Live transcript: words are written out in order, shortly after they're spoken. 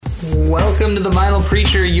Welcome to The Vinyl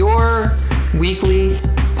Preacher, your weekly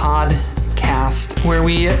podcast where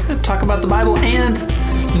we talk about the Bible and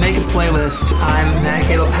make a playlist. I'm Matt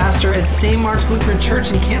Cato, pastor at St. Mark's Lutheran Church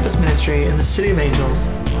and Campus Ministry in the City of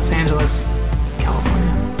Angels, Los Angeles,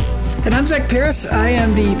 California. And I'm Zach Paris. I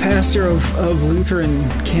am the pastor of Lutheran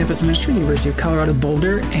Campus Ministry, University of Colorado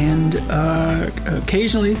Boulder, and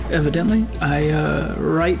occasionally, evidently, I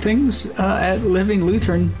write things at Living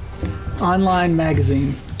Lutheran online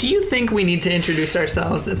magazine. Do you think we need to introduce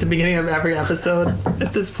ourselves at the beginning of every episode?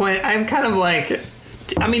 At this point, I'm kind of like,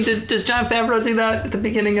 I mean, does Jon Favreau do that at the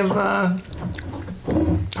beginning of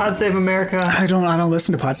Pod Save America? I don't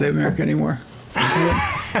listen to Pod Save America anymore.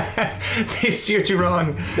 They steered you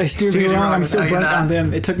wrong. They steered me wrong. I'm still burnt on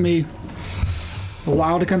them. It took me a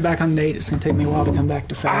while to come back on Nate. It's going to take me a while to come back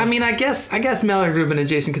to Fast. I mean, I guess Mallory Rubin and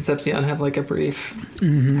Jason Concepcion have like a brief.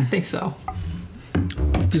 Mm-hmm. I think so.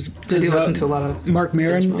 Does listen to a lot of Mark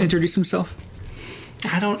Maron introduce himself?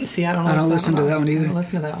 I don't listen to that one either. I don't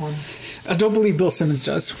listen to that one. I don't believe Bill Simmons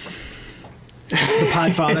does. The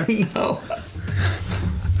Podfather. No.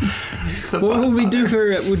 What would we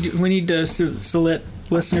do we need to select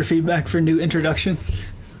listener feedback for new introductions?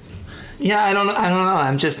 Yeah, I don't know.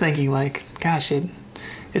 I'm just thinking like, gosh,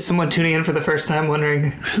 is someone tuning in for the first time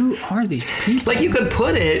wondering who are these people? Like you could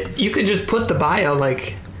just put the bio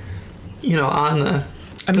like, on the.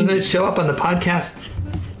 Doesn't it show up on the podcast?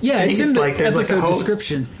 Yeah, it's in the episode like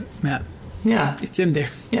description, Matt. Yeah, it's in there.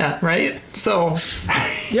 Yeah, right. So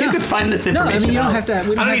you could find this information. No, I mean you don't have to. I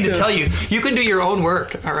don't need to tell you. You can do your own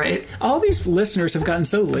work. All right. All these listeners have gotten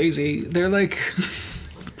so lazy. They're like,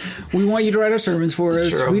 we want you to write our sermons for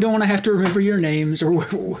us. True. We don't want to have to remember your names or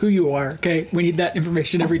who you are. Okay, we need that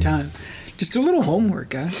information every time. Just do a little homework,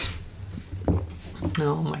 guys.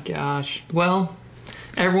 Oh my gosh. Well,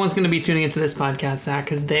 everyone's going to be tuning into this podcast, Zach,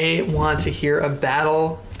 because they want to hear a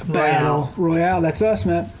battle royale. That's us,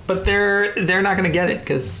 man. But they're not going to get it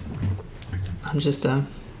because I'm just What?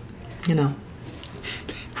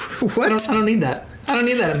 I don't need that. I don't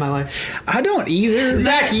need that in my life. I don't either.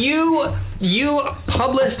 Zach, you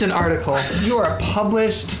published an article. You are a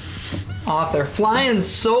published author, flying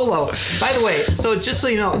solo. By the way, so just so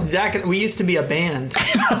you know, Zach, we used to be a band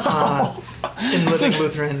in Living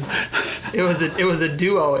Lutheran. It was a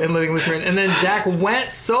duo in Living Lutheran, and then Zach went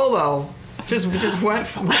solo. Just went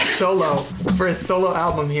solo for his solo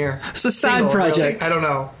album here. It's a side project. Really. I don't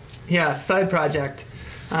know. Yeah, side project.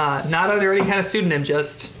 Not under any kind of pseudonym.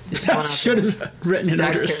 Just I should have written it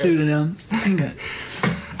under a pseudonym. Dang it.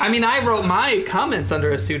 I mean, I wrote my comments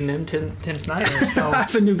under a pseudonym, Tim Snyder. So I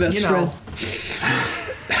have a new best friend.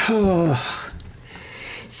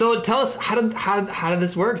 So tell us how did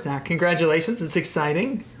this work, Zach? Congratulations, it's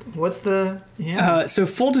exciting. What's the So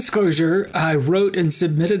full disclosure, I wrote and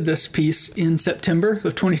submitted this piece in September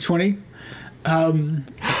of 2020.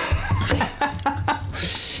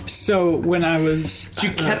 So when I was, you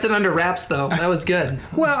kept it under wraps though. That was good.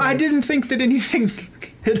 Well, I didn't think that anything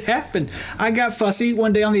had happened. I got fussy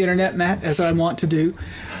one day on the internet, Matt, as I want to do.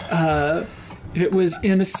 It was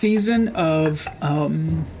in a season of a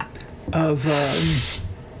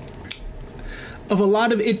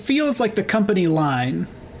lot of, it feels like the company line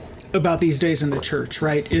about these days in the church,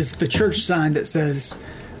 right, is the church sign that says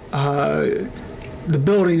the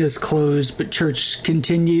building is closed but church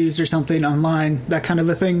continues or something online, that kind of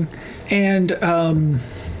a thing. And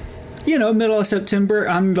middle of September,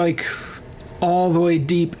 I'm like all the way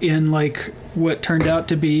deep in like what turned out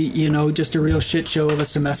to be just a real shit show of a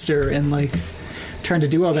semester and like trying to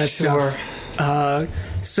do all that stuff.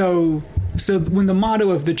 So when the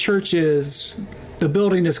motto of the church is the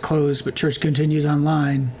building is closed but church continues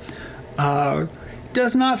online,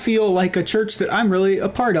 does not feel like a church that I'm really a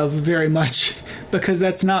part of very much, because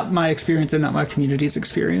that's not my experience and not my community's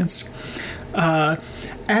experience. At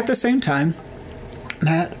the same time,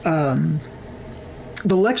 Matt,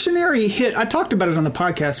 the lectionary hit. I talked about it on the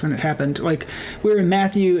podcast when it happened. Like, we were in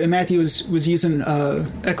Matthew, and Matthew was using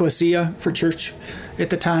ecclesia for church at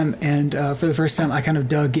the time, and for the first time I kind of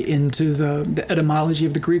dug into the etymology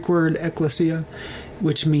of the Greek word ecclesia,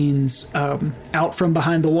 which means out from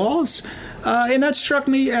behind the walls, and that struck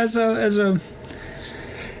me as a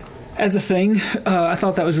thing. I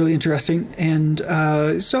thought that was really interesting, and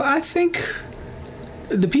so I think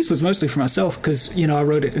the piece was mostly for myself because, I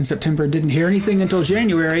wrote it in September and didn't hear anything until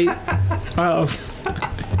January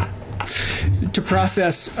to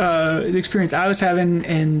process the experience I was having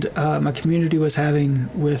and my community was having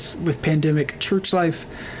with pandemic church life,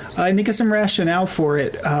 and to get some rationale for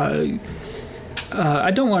it. I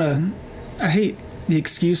hate the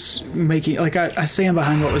excuse making. Like, I stand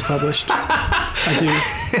behind what was published. I do,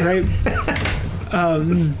 right?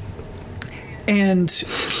 And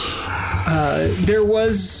there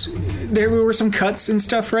were some cuts and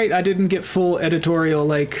stuff, right? I didn't get full editorial,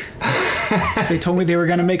 like they told me they were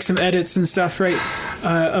going to make some edits and stuff, right?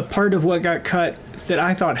 A part of what got cut that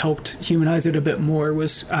I thought helped humanize it a bit more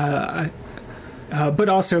was, but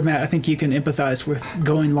also, Matt, I think you can empathize with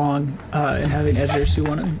going long and having editors who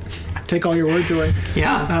want to take all your words away.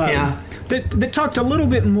 Yeah. That talked a little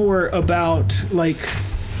bit more about like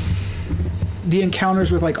the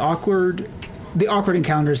encounters with like the awkward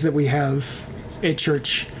encounters that we have at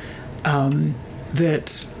church.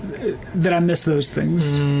 That I miss those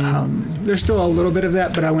things. There's still a little bit of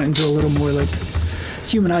that, but I went into a little more like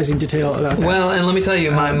humanizing detail about that. Well, and let me tell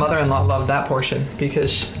you, my mother-in-law loved that portion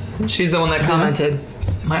because she's the one that commented,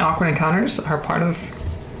 my awkward encounters are part of,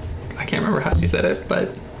 I can't remember how she said it,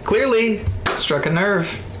 but clearly struck a nerve.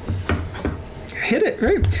 Hit it,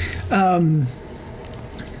 right?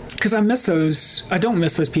 Because I miss those. I don't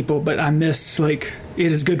miss those people, but I miss, like,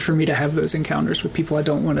 it is good for me to have those encounters with people I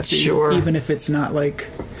don't want to see. Sure. Even if it's not, like,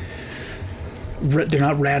 they're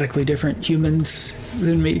not radically different humans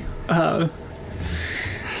than me. All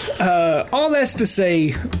that's to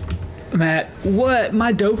say, Matt, what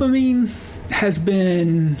my dopamine has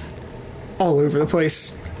been all over the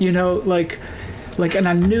place. You know, like, and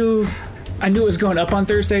I knew it was going up on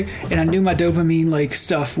Thursday, and I knew my dopamine like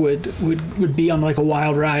stuff would be on like a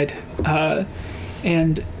wild ride.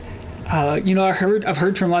 You know, I've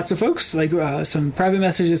heard from lots of folks, like some private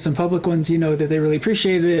messages, some public ones, you know, that they really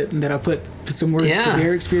appreciated it and that I put some words to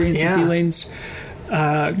their experience and feelings.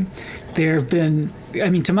 There have been, I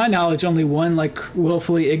mean, to my knowledge, only one like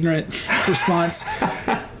willfully ignorant response.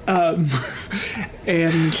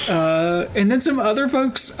 And then some other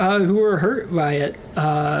folks who were hurt by it,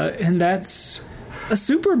 and that's a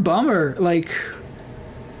super bummer. Like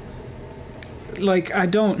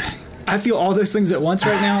I feel all those things at once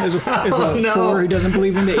right now as a four who doesn't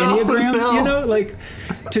believe in the Enneagram. You know, like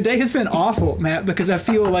today has been awful, Matt, because I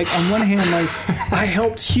feel like on one hand, like I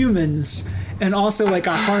helped humans, and also like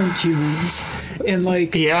I harmed humans, and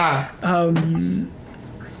like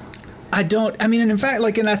I mean, and in fact,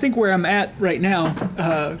 like, and I think where I'm at right now,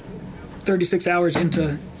 36 hours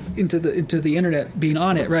into the internet, being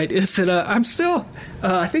on it, right, is that I'm still,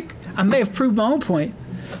 I think I may have proved my own point.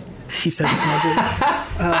 She said smugly.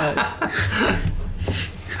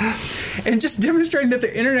 And just demonstrating that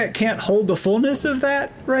the internet can't hold the fullness of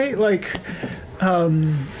that, right? Like,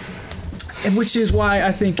 and which is why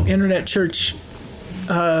I think internet church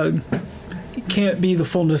can't be the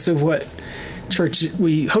fullness of what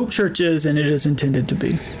we hope church is, and it is intended to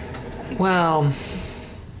be. Well,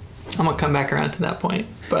 I'm gonna come back around to that point,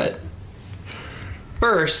 but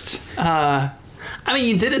first, I mean,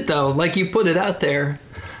 you did it though. Like, you put it out there.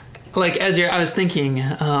 Like, I was thinking,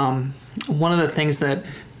 one of the things that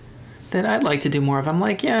I'd like to do more of, I'm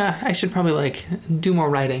like, yeah, I should probably like do more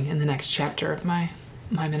writing in the next chapter of my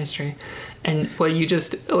ministry. And what you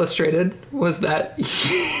just illustrated was that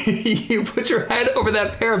you put your head over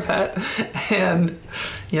that parapet and,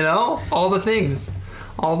 you know, all the things.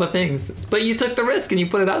 But you took the risk and you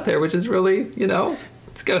put it out there, which is really, you know,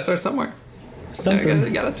 it's got to start somewhere.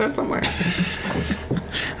 Something. Got to start somewhere.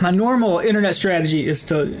 My normal internet strategy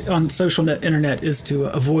on social internet is to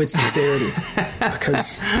avoid sincerity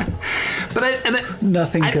because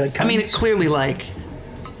nothing good comes. I mean, it clearly like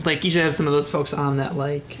you should have some of those folks on that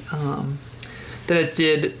that it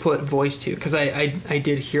did put voice to, because I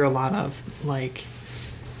did hear a lot of like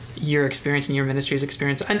your experience and your ministry's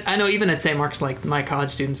experience. I know even at St. Mark's, like, my college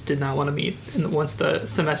students did not want to meet once the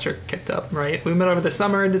semester kicked up, right? We met over the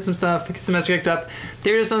summer and did some stuff. The semester kicked up.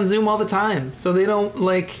 They're just on Zoom all the time. So they don't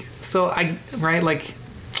I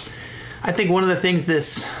think one of the things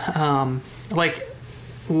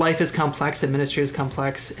life is complex and ministry is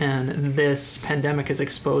complex, and this pandemic has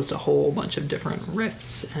exposed a whole bunch of different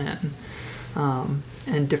rifts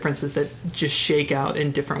and differences that just shake out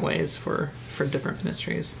in different ways for different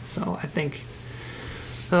ministries. So I think,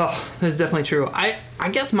 that's definitely true. I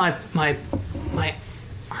guess my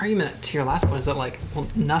argument to your last point is that, like, well,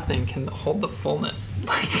 nothing can hold the fullness.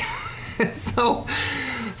 Like, so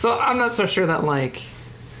I'm not so sure that like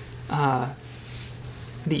the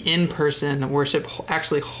in-person worship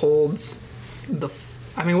actually holds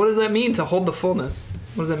I mean, what does that mean to hold the fullness?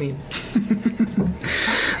 What does that mean?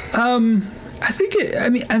 I think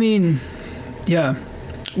I mean, yeah.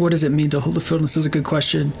 What does it mean to hold the fullness is a good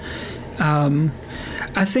question.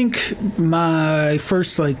 I think my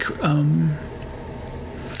first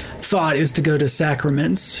thought is to go to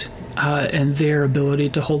sacraments and their ability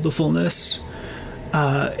to hold the fullness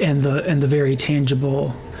and the very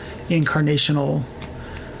tangible incarnational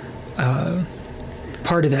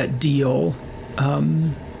part of that deal.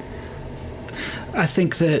 I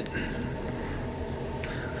think that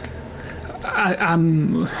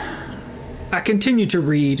I continue to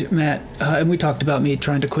read, Matt, and we talked about me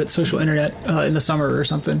trying to quit social internet in the summer or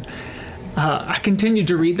something. I continue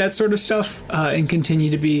to read that sort of stuff and continue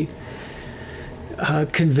to be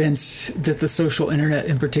convinced that the social internet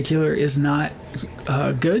in particular is not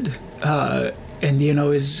good, and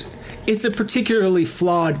it's a particularly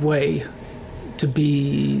flawed way to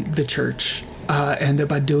be the church, and that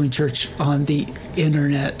by doing church on the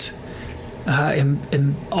internet,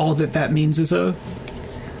 and all that means is a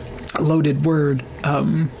loaded word,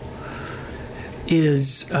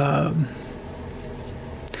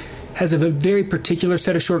 has a very particular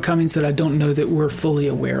set of shortcomings that I don't know that we're fully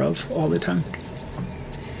aware of all the time.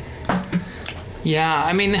 Yeah,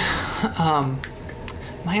 I mean,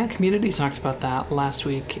 my own community talked about that last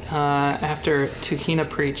week after Tukina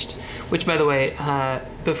preached, which, by the way,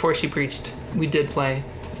 before she preached, we did play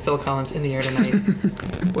Phil Collins In the Air Tonight,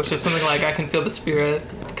 which is something like I can feel the Spirit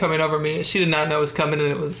coming over me. She did not know it was coming, and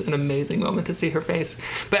it was an amazing moment to see her face.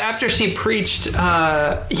 But after she preached,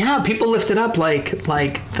 people lifted up like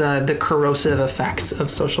the corrosive effects of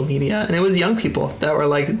social media, and it was young people that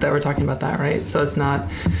were talking about that, right? So it's not.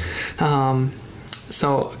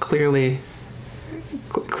 So clearly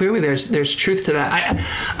there's truth to that.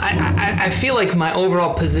 I feel like my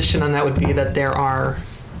overall position on that would be that there are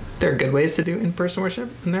good ways to do in-person worship,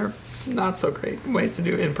 and there are not so great ways to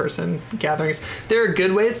do in-person gatherings. There are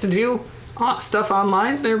good ways to do stuff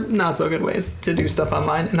online. There are not so good ways to do stuff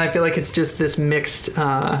online, and I feel like it's just this mixed.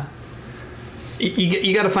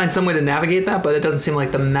 You got to find some way to navigate that, but it doesn't seem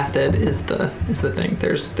like the method is the thing.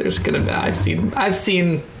 There's gonna be. I've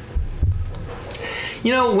seen.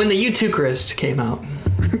 You know, when the Eucharist came out,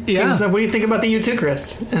 yeah. Said, what do you think about the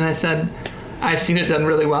Eucharist? And I said, I've seen it done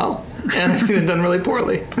really well, and I've seen it done really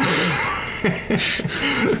poorly.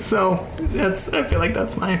 So I feel like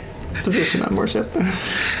that's my position on worship.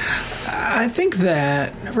 I think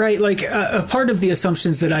that, right, like a part of the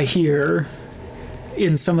assumptions that I hear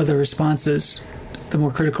in some of the responses, the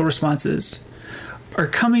more critical responses, are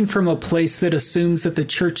coming from a place that assumes that the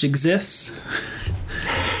church exists.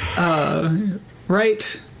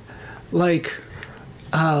 Right? Like,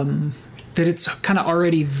 that it's kind of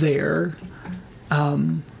already there.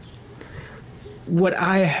 What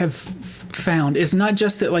I have found is not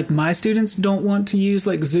just that, like, my students don't want to use,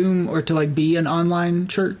 like, Zoom or to, like, be an online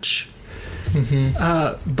church,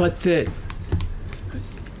 but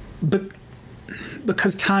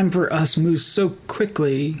because time for us moves so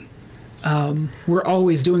quickly, we're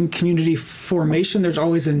always doing community formation. There's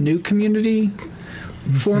always a new community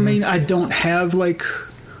forming. I don't have, like,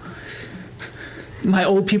 my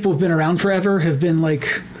old people have been around forever, have been,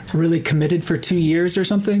 like, really committed for 2 years or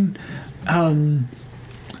something. That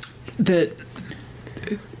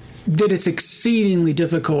it's exceedingly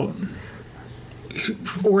difficult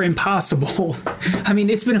or impossible. I mean,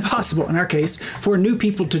 it's been impossible in our case for new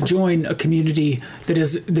people to join a community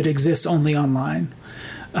that exists only online,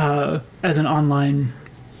 as an online.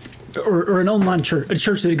 Or an online church, a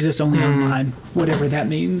church that exists only online, whatever that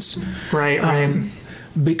means. Right.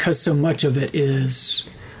 Because so much of it is.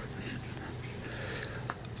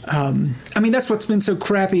 I mean, that's what's been so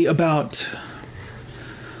crappy about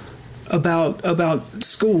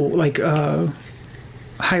school, like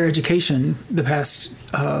higher education, the past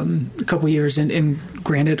couple years. And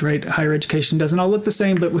granted, right, higher education doesn't all look the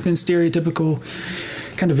same, but within stereotypical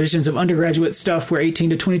kind of visions of undergraduate stuff, where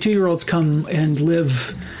 18 to 22-year-olds come and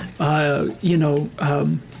live.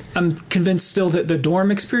 I'm convinced still that the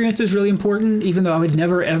dorm experience is really important, even though I would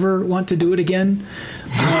never, ever want to do it again.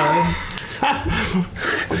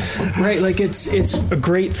 Right, like it's a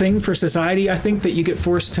great thing for society, I think, that you get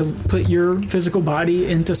forced to put your physical body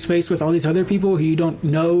into space with all these other people who you don't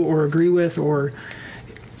know or agree with, or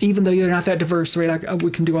even though you're not that diverse, right? Like,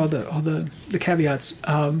 we can do all the caveats,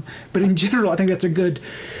 but in general, I think that's a good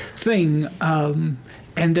thing.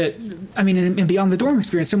 And that, I mean, and beyond the dorm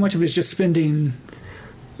experience, so much of it is just spending.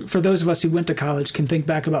 For those of us who went to college, can think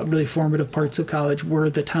back about really formative parts of college were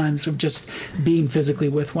the times of just being physically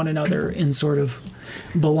with one another in sort of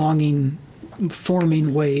belonging,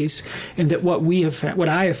 forming ways. And that what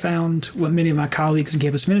I have found, what many of my colleagues in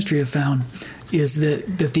campus ministry have found, is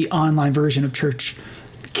that the online version of church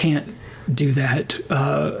can't do that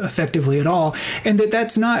effectively at all. And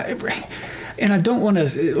that's not, and I don't want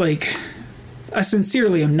to, like, I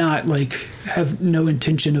sincerely am not, like, have no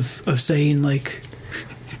intention of saying, like,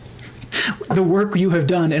 the work you have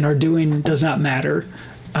done and are doing does not matter.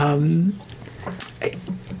 I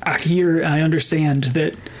hear, I understand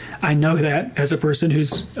that I know that as a person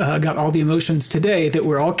who's got all the emotions today, that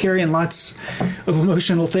we're all carrying lots of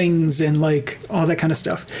emotional things and like all that kind of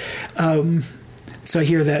stuff. So I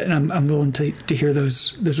hear that, and I'm willing to hear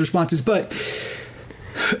those responses. But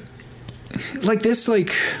like this,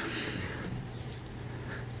 like,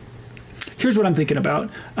 here's what I'm thinking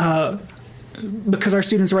about. Because our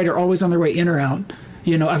students, right, are always on their way in or out.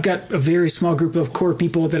 You know, I've got a very small group of core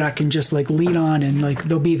people that I can just like lean on and like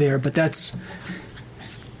they'll be there. But that's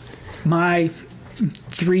my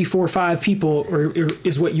 3, 4, 5 people or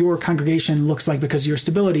is what your congregation looks like because of your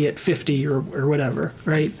stability at 50 or whatever,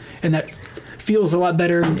 right? And that feels a lot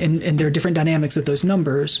better, and there are different dynamics at those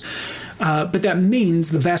numbers. But that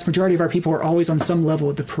means the vast majority of our people are always on some level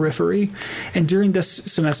at the periphery. And during this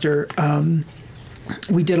semester,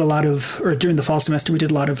 we did a lot of, or during the fall semester, we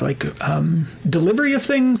did a lot of like delivery of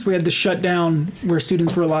things. We had the shutdown where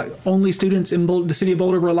students were only students in the city of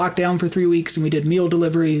Boulder were locked down for 3 weeks, and we did meal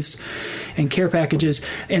deliveries and care packages.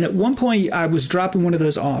 And at one point, I was dropping one of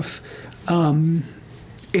those off.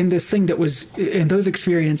 In this thing that was, in those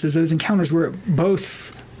experiences, those encounters were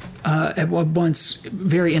both at once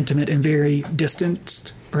very intimate and very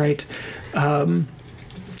distanced, right?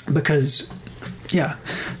 Because, yeah,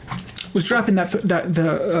 was dropping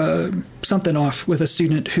something off with a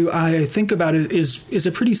student who I think about it is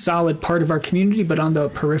a pretty solid part of our community, but on the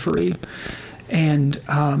periphery. And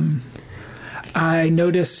I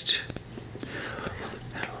noticed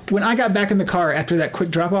when I got back in the car after that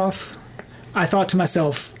quick drop off, I thought to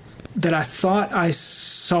myself that I thought I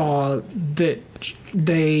saw that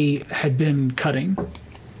they had been cutting,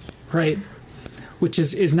 right? Which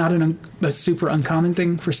is not a super uncommon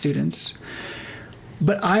thing for students.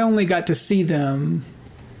 But I only got to see them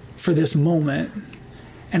for this moment,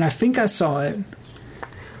 and I think I saw it.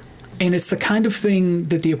 And it's the kind of thing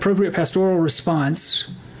that the appropriate pastoral response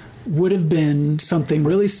would have been something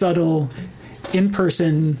really subtle, in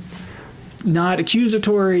person, not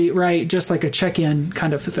accusatory, right? Just like a check-in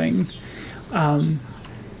kind of thing. And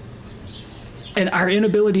our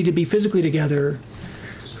inability to be physically together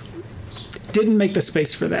didn't make the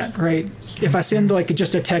space for that, right? If I send like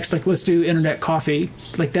just a text, like let's do internet coffee,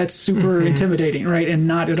 like that's super intimidating, right? And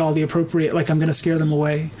not at all the appropriate, like I'm going to scare them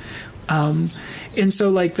away. And so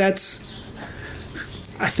like I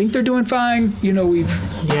think they're doing fine. You know, we've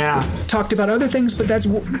talked about other things, but that's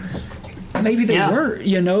maybe they weren't,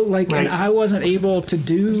 you know, like, right. And I wasn't able to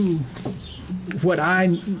do what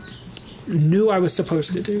I knew I was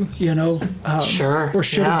supposed to do, you know, or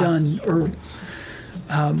should have done, or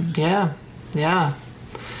no,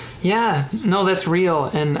 that's real.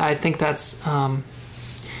 And I think that's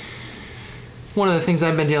one of the things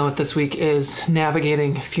I've been dealing with this week is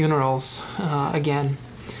navigating funerals again.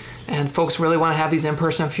 And folks really want to have these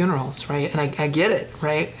in-person funerals, right? And I get it,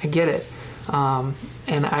 right? I get it.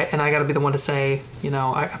 And I got to be the one to say, you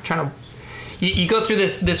know, I'm trying to. You go through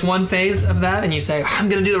this one phase of that, and you say, I'm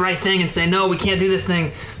going to do the right thing, and say, no, we can't do this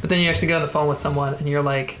thing. But then you actually get on the phone with someone, and you're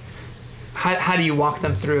like, how do you walk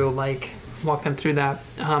them through that?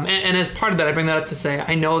 And as part of that, I bring that up to say,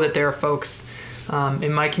 I know that there are folks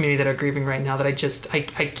in my community that are grieving right now that I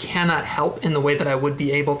cannot help in the way that I would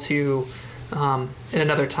be able to in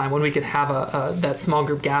another time when we could have that small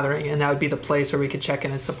group gathering, and that would be the place where we could check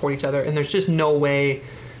in and support each other. And there's just no way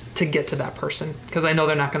to get to that person because I know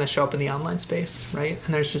they're not going to show up in the online space, right?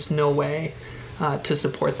 And there's just no way to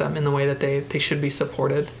support them in the way that they should be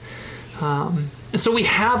supported. And so we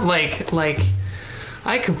have like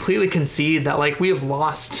I completely concede that like we have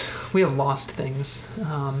lost things.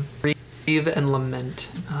 Grieve and lament,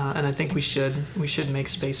 and I think we should make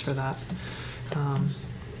space for that.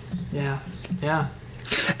 Yeah.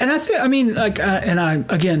 And I mean, like,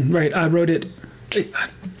 I wrote it.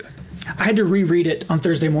 I had to reread it on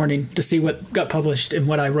Thursday morning to see what got published and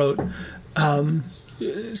what I wrote.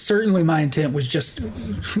 Certainly, my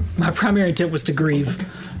primary intent was to grieve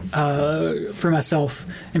for myself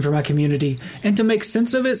and for my community, and to make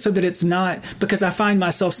sense of it so that it's not, because I find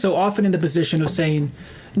myself so often in the position of saying,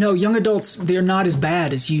 no, young adults, they're not as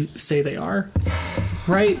bad as you say they are,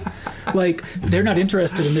 right? Like, they're not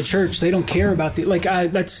interested in the church. They don't care about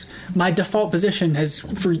that's my default position has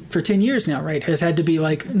for 10 years now, right? Has had to be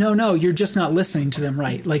like, no, you're just not listening to them,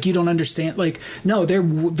 right? Like, you don't understand. Like, no, they're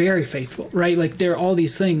very faithful, right? Like, they're all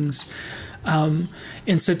these things. And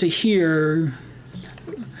so to hear,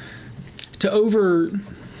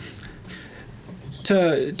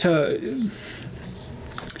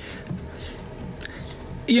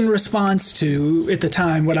 in response to, at the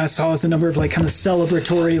time, what I saw as a number of like kind of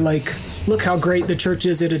celebratory, like, look how great the church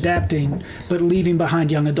is at adapting, but leaving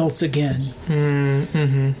behind young adults again.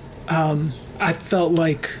 I felt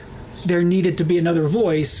like there needed to be another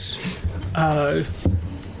voice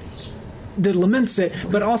that laments it,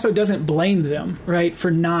 but also doesn't blame them, right, for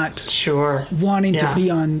not Sure. wanting to Yeah. be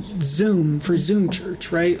on Zoom for Zoom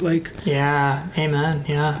church, right? Like, Yeah. Amen.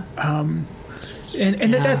 Yeah. and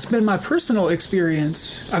Yeah. that's been my personal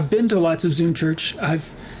experience. I've been to lots of Zoom church. I've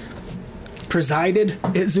presided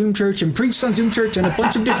at Zoom church and preached on Zoom church in a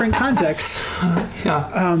bunch of different contexts.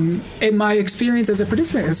 Yeah. And my experience as a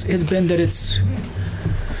participant has been that has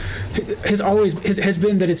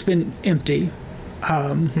been that it's been empty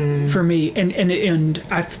for me, and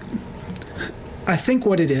I think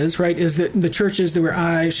what it is, right, is that the churches where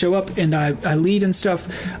I show up and I lead and stuff,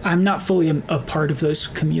 I'm not fully a part of those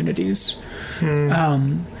communities,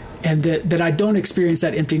 and that I don't experience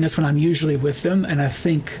that emptiness when I'm usually with them, and I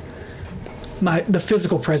think the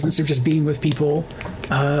physical presence of just being with people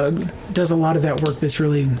does a lot of that work that's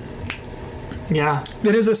really Yeah.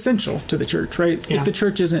 that is essential to the church, right? Yeah. If the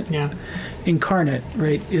church isn't Yeah. incarnate,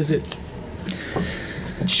 right, is it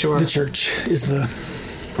Sure. the church is the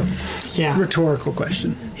Yeah. rhetorical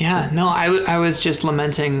question. Yeah, no, I was just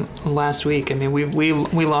lamenting last week. I mean,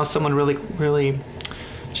 we lost someone really,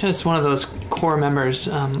 just one of those core members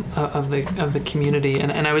of the community,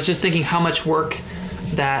 and I was just thinking how much work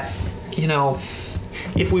that,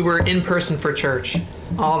 if we were in person for church,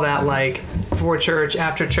 all that like before church,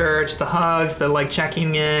 after church, the hugs, the like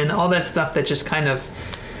checking in, all that stuff that just kind of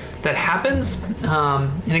that happens.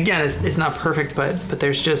 And again, it's not perfect, but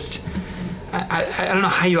there's just. I don't know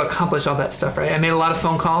how you accomplish all that stuff, right? I made a lot of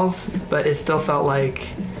phone calls, but it still felt like,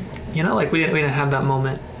 like we didn't have that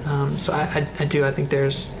moment. So I think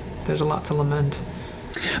there's a lot to lament.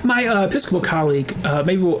 My Episcopal colleague,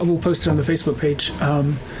 maybe we'll post it on the Facebook page,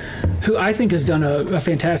 who I think has done a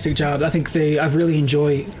fantastic job. I really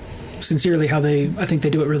enjoy sincerely how I think they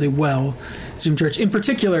do it really well. Zoom Church, in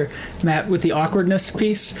particular, Matt, with the awkwardness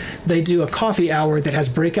piece, they do a coffee hour that has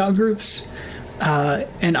breakout groups.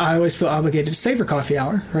 And I always feel obligated to stay for coffee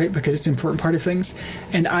hour, right? Because it's an important part of things.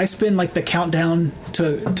 And I spend like the countdown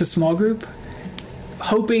to small group,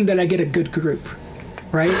 hoping that I get a good group,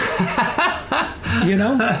 right?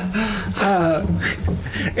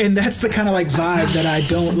 And that's the kind of like vibe that I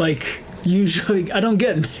don't like. Usually, I don't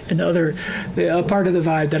get a part of the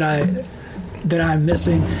vibe that I'm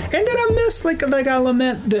missing, and that I miss. Like I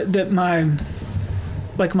lament that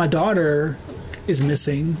my daughter is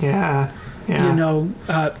missing. Yeah. Yeah.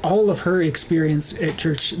 All of her experience at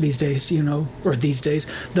church these days,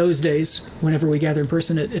 those days, whenever we gather in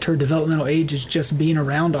person at her developmental age, is just being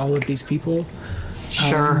around all of these people.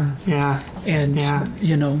 Sure. Yeah. And,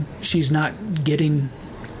 she's not getting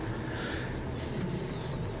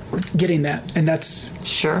that. And that's,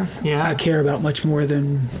 sure. Yeah. I care about much more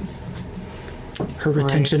than her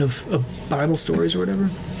retention of Bible stories or whatever.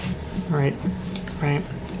 Right.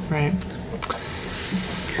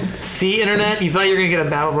 See, internet, you thought you were going to get a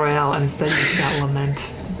battle royale, and instead you just got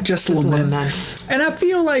lament. Just lament. And I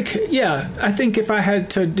feel like, I think if I had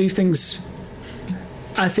to do things,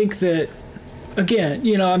 I think that, again,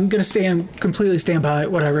 I'm going to completely stand by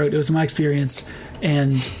what I wrote. It was my experience.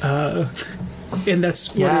 And that's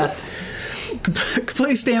what yes.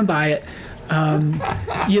 Completely stand by it.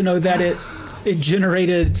 That it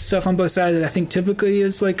generated stuff on both sides that I think typically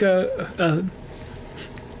is like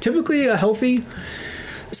typically a healthy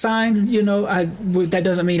sign. That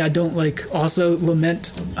doesn't mean I don't like also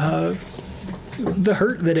lament the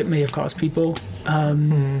hurt that it may have caused people.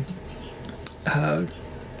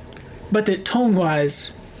 But that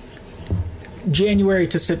tone-wise, January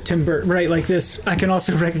to September, right, like this, I can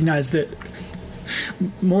also recognize that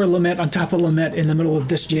more lament on top of lament in the middle of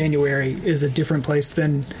this January is a different place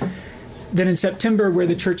than in September, where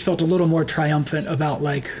the church felt a little more triumphant about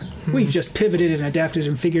we've just pivoted and adapted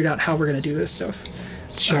and figured out how we're going to do this stuff.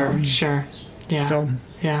 Sure. Yeah. So.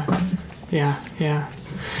 Yeah.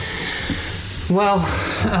 Well,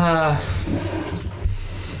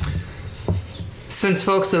 since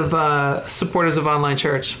folks of supporters of online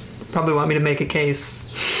church probably want me to make a case,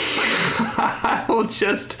 I will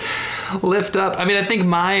just lift up. I mean, I think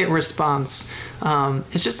my response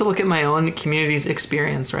is just to look at my own community's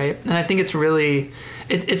experience, right? And I think it's really,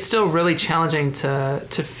 it's still really challenging to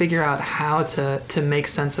figure out how to make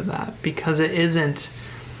sense of that, because it isn't.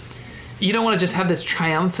 You don't want to just have this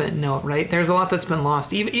triumphant note, right? There's a lot that's been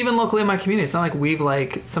lost, even locally in my community. It's not like we've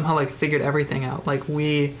somehow figured everything out.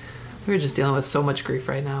 We're just dealing with so much grief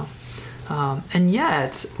right now. And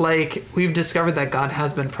yet, we've discovered that God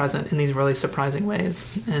has been present in these really surprising ways.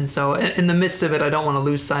 And so in the midst of it, I don't want to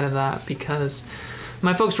lose sight of that, because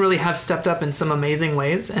my folks really have stepped up in some amazing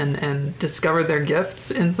ways and discovered their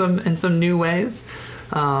gifts in some new ways.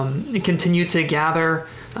 And continue to gather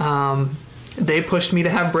They pushed me to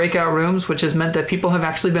have breakout rooms, which has meant that people have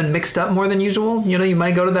actually been mixed up more than usual. You know, you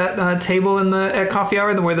might go to that table at coffee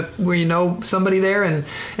hour where you know somebody there, and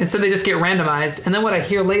instead they just get randomized. And then what I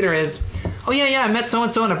hear later is, oh yeah, I met so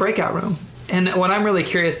and so in a breakout room. And what I'm really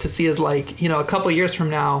curious to see is, like, you know, a couple years from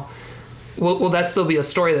now, will that still be a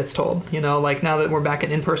story that's told? You know, like, now that we're back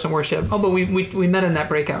in in-person worship, oh, but we met in that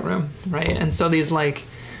breakout room, right? And so these, like,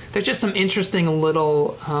 there's just some interesting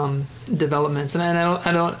little developments, and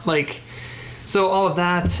I don't like. So all of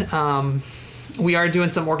that, we are doing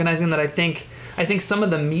some organizing that I think some of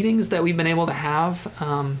the meetings that we've been able to have,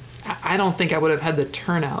 I don't think I would have had the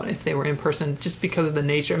turnout if they were in person, just because of the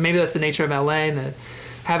nature. Maybe that's the nature of LA, and the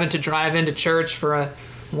having to drive into church for a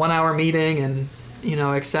 1-hour meeting, and, you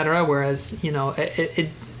know, et cetera. Whereas, you know,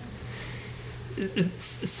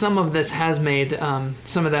 some of this has made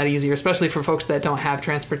some of that easier, especially for folks that don't have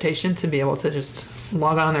transportation, to be able to just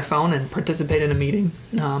log on their phone and participate in a meeting.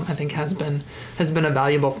 I think has been a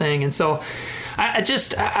valuable thing. And so I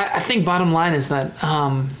think bottom line is that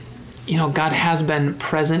you know, God has been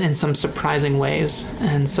present in some surprising ways,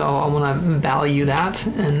 and so I want to value that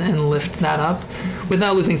and lift that up,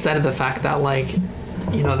 without losing sight of the fact that, like,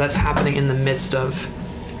 you know, that's happening in the midst of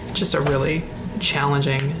just a really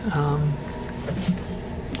challenging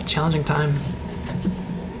time.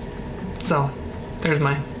 So there's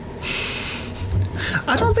my.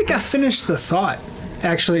 I don't think I finished the thought,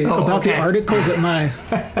 actually, about the article that my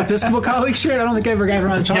Episcopal colleague shared. I don't think I ever got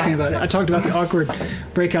around to talking about it. I talked about the awkward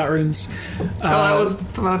breakout rooms. That was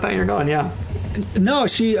what I thought you were going, yeah. No,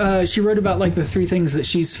 she wrote about, like, the 3 things that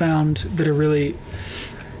she's found that have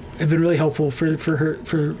been really helpful for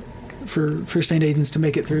St. Aidan's to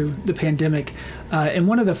make it through the pandemic. And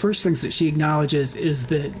one of the first things that she acknowledges is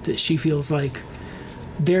that she feels like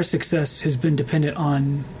their success has been dependent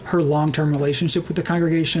on her long-term relationship with the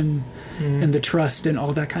congregation and the trust and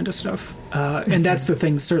all that kind of stuff. And that's the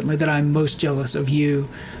thing, certainly, that I'm most jealous of you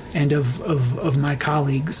and of my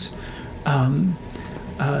colleagues. That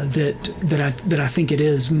I think it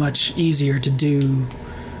is much easier to do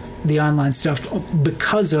the online stuff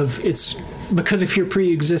because of your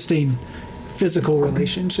pre-existing physical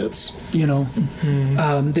relationships, you know,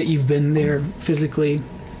 that you've been there physically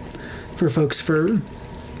for folks for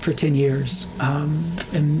 10 years,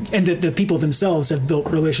 and that the people themselves have built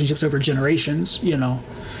relationships over generations, you know.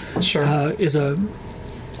 Sure. Is I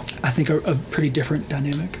think a pretty different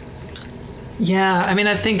dynamic. Yeah, I mean,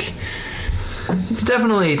 I think it's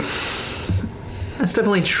definitely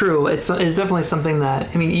true. It's definitely something that,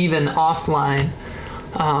 I mean, even offline,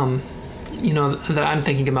 you know, that I'm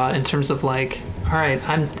thinking about in terms of, like, all right,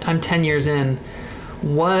 I'm 10 years in.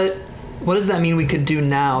 What does that mean we could do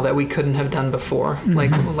now that we couldn't have done before?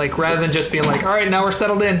 Like rather than just being like, all right, now we're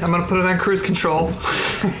settled in, I'm going to put it on cruise control.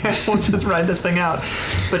 We'll just ride this thing out.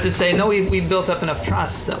 But to say, no, we've built up enough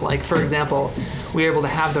trust that, like, for example, we were able to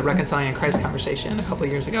have the Reconciling in Christ conversation a couple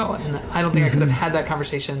of years ago. And I don't think I could have had that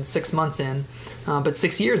conversation 6 months in. But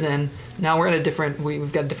 6 years in, now we're at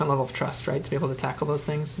we've got a different level of trust, right, to be able to tackle those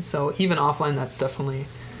things. So even offline, that's definitely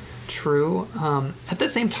true. At the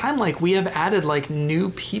same time, like, we have added, like, new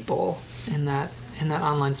people in that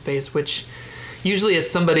online space, which usually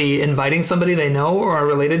it's somebody inviting somebody they know or are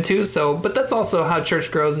related to. So, but that's also how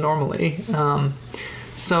church grows normally.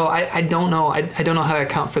 So I don't know. I don't know how to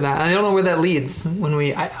account for that. And I don't know where that leads when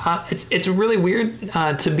it's really weird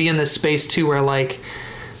to be in this space too, where, like,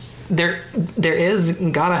 there is,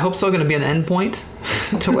 God, I hope so, going to be an end point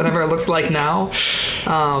to whatever it looks like now.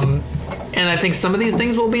 And I think some of these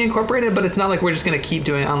things will be incorporated, but it's not like we're just going to keep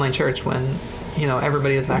doing online church when, you know,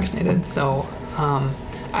 everybody is vaccinated. So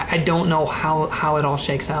I don't know how it all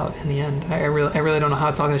shakes out in the end. I really don't know how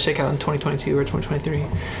it's all going to shake out in 2022 or 2023.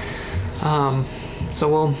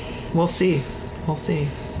 So we'll see. We'll see.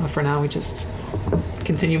 But for now, we just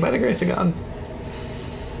continue by the grace of God.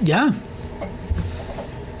 Yeah.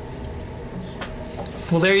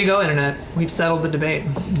 Well, there you go, Internet. We've settled the debate.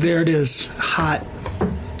 There it is. Hot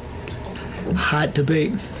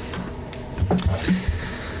debate.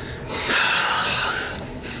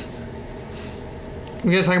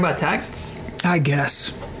 We're going to talk about texts? I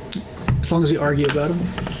guess. As long as we argue about them.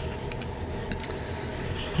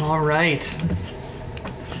 All right.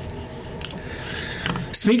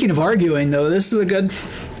 Speaking of arguing, though, this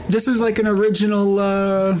is like an original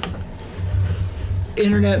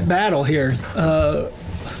internet battle here.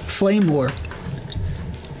 Flame war.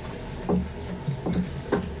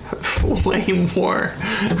 Flame war.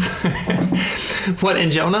 What,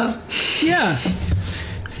 in Jonah? Yeah.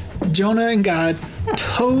 Jonah and God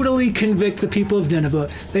totally convict the people of Nineveh.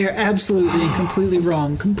 They are absolutely and completely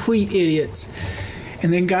wrong, complete idiots.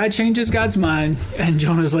 And then God changes God's mind, and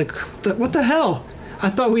Jonah's like, what the hell? I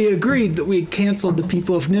thought we agreed that we canceled the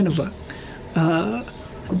people of Nineveh.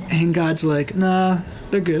 And God's like, nah,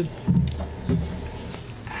 they're good.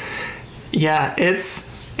 Yeah, it's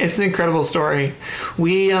an incredible story.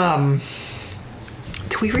 We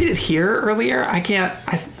did we read it here earlier? I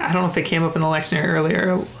don't know if it came up in the lectionary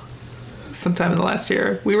earlier, sometime in the last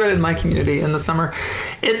year. We read it in my community in the summer.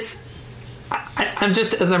 I'm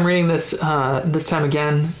just, as I'm reading this this time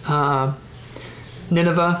again,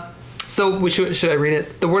 Nineveh. So should I read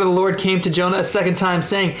it? The word of the Lord came to Jonah a second time,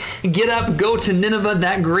 saying, "Get up, go to Nineveh,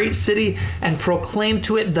 that great city, and proclaim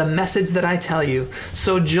to it the message that I tell you."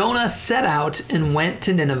 So Jonah set out and went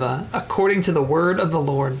to Nineveh, according to the word of the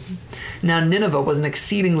Lord. Now Nineveh was an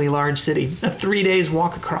exceedingly large city, a 3 days'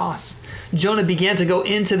 walk across. Jonah began to go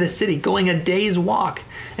into the city, going a day's walk,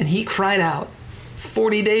 and he cried out,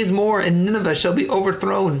 40 days more, and Nineveh shall be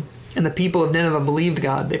overthrown. And the people of Nineveh believed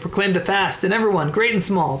God. They proclaimed a fast, and everyone, great and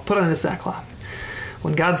small, put on a sackcloth.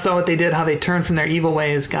 When God saw what they did, how they turned from their evil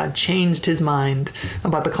ways, God changed his mind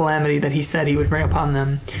about the calamity that he said he would bring upon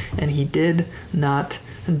them, and he did not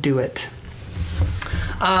do it.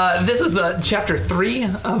 This is chapter 3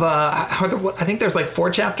 of, I think there's like 4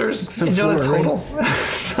 chapters in Jonah total. Right?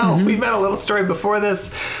 So we've had a little story before this.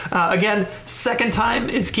 Again, second time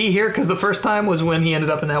is key here, because the first time was when he ended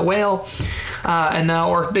up in that whale, and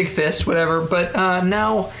now, or big fish, whatever. But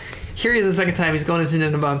now, here he is the second time he's going into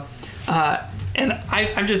Nineveh. And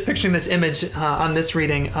I'm just picturing this image on this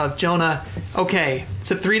reading of Jonah. Okay,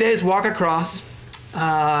 so 3 days walk across.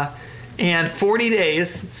 And 40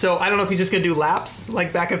 days, so I don't know if he's just going to do laps,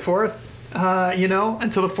 like back and forth,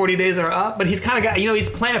 until the 40 days are up. But he's kind of got, he's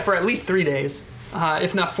planning for at least 3 days,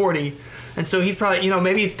 if not 40. And so he's probably,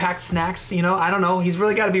 maybe he's packed snacks, I don't know. He's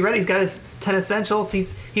really got to be ready. He's got his 10 essentials.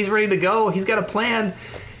 He's ready to go. He's got a plan.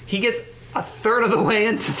 He gets a third of the way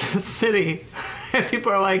into the city. And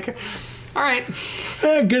people are like, all right.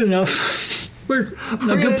 Good enough. We're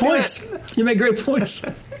good points. You make great points.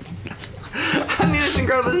 I mean, it's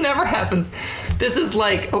incredible. This never happens. This is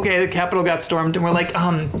like, okay, the Capitol got stormed, and we're like,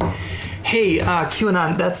 hey,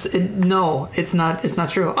 QAnon, no, it's not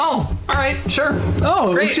true. Oh, all right, sure.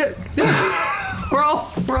 Oh, great. Shit. Yeah. we're all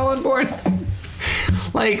on board.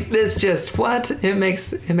 Like, this just, what? It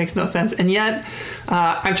makes no sense. And yet,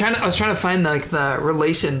 I was trying to find like the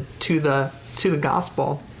relation to the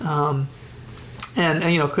gospel. And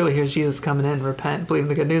clearly here's Jesus coming in, repent, believe in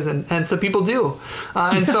the good news, and so people do,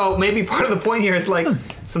 and so maybe part of the point here is like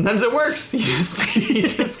sometimes it works. You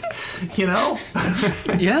just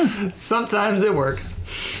yeah. Sometimes it works.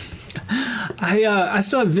 I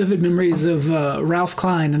still have vivid memories of Ralph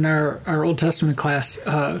Klein in our Old Testament class,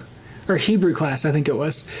 or Hebrew class, I think it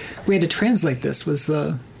was. We had to translate this. Was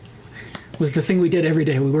the thing we did every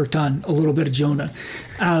day. We worked on a little bit of Jonah.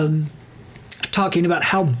 Talking about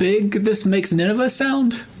how big this makes Nineveh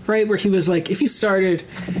sound, right? Where he was like, if you started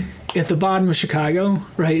at the bottom of Chicago,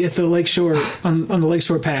 right, at the lakeshore, on the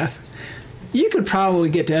lakeshore path, you could probably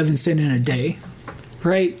get to Evanston in a day,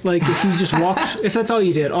 right? Like if you just walked, if that's all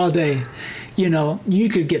you did all day, you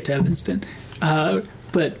could get to Evanston.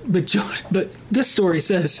 But this story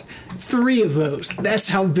says 3 of those. That's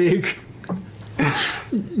how big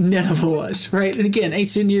Nineveh was, right? And again,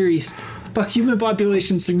 ancient Near East. But human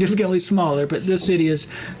population significantly smaller, but this city is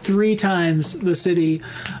 3 times the city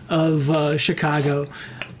of Chicago.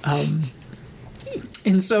 And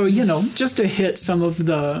so, just to hit some of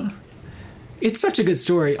the... It's such a good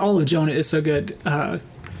story. All of Jonah is so good.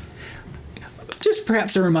 Just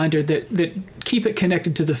perhaps a reminder that keep it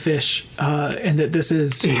connected to the fish, and that this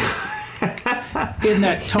is in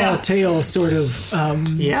that tall tale sort of...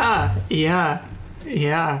 Yeah.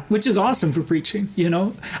 Which is awesome for preaching,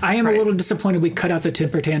 I am a little disappointed we cut out the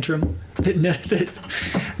temper tantrum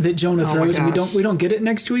that Jonah throws, and we don't get it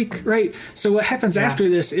next week, right? So what happens after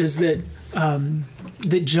this is that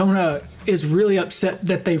Jonah is really upset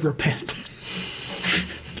that they repent,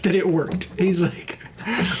 that it worked. He's like,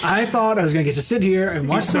 I thought I was going to get to sit here and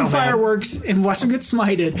watch some fireworks and watch them get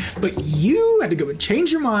smited, but you had to go and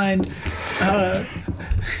change your mind.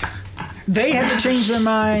 They had to change their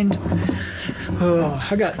mind. Oh,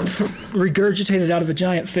 I got regurgitated out of a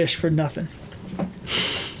giant fish for nothing.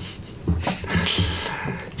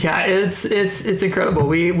 Yeah, it's incredible.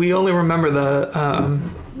 We only remember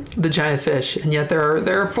the giant fish, and yet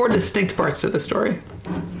there are 4 distinct parts to the story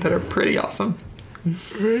that are pretty awesome.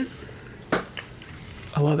 I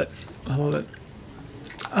love it.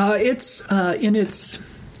 It's in its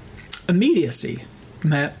immediacy,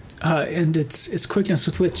 Matt. And its quickness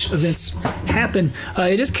with which events happen.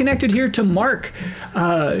 It is connected here to Mark.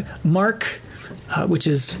 Mark which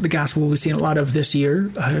is the gospel we've seen a lot of this year.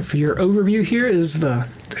 For your overview here is the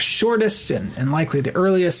shortest and likely the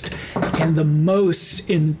earliest and the most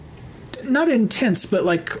not intense, but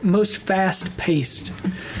like most fast-paced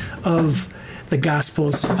of the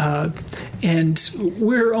Gospels. And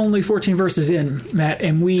we're only 14 verses in, Matt,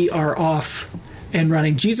 and we are off and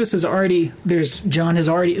running. Jesus is already, there's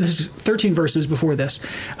 13 verses before this.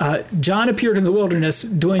 John appeared in the wilderness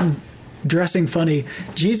dressing funny.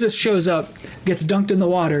 Jesus shows up, gets dunked in the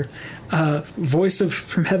water. Voice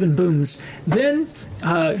from heaven booms. Then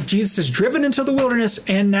Jesus is driven into the wilderness,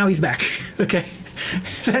 and now he's back. Okay.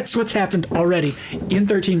 That's what's happened already in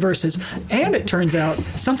 13 verses. And it turns out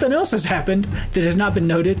something else has happened that has not been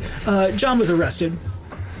noted. John was arrested.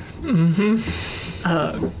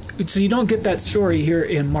 So you don't get that story here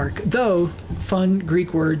in Mark, though fun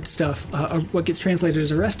Greek word stuff. What gets translated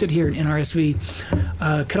as arrested here in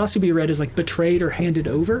NRSV could also be read as like betrayed or handed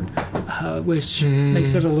over, which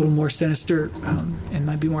makes it a little more sinister and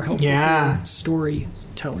might be more helpful for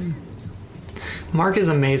storytelling. Mark is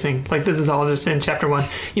amazing. Like, this is all just in chapter 1.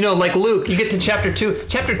 You know, like Luke, you get to chapter 2.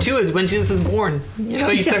 Chapter 2 is when Jesus is born. You know,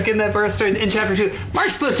 you start getting that birth story in chapter 2.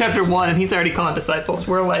 Mark's still at chapter 1, and he's already calling disciples.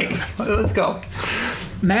 We're like, let's go.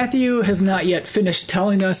 Matthew has not yet finished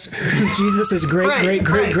telling us who Jesus' great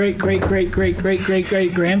grandfather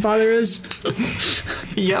is.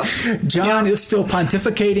 Yep. John is still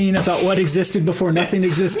pontificating about what existed before nothing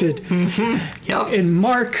existed. Yep. And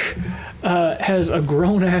Mark has a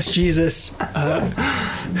grown-ass Jesus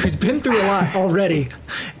who's been through a lot already.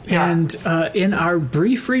 Yeah. And in our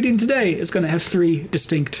brief reading today is going to have 3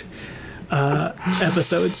 distinct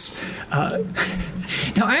episodes.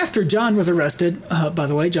 Now, after John was arrested, by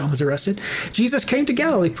the way, John was arrested, Jesus came to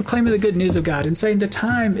Galilee proclaiming the good news of God and saying the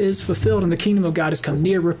time is fulfilled and the kingdom of God has come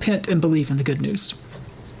near. Repent and believe in the good news.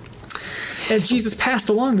 As Jesus passed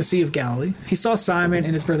along the Sea of Galilee, he saw Simon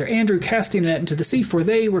and his brother Andrew casting a net into the sea, for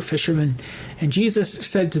they were fishermen. And Jesus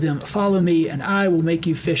said to them, "Follow me, and I will make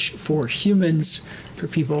you fish for humans," for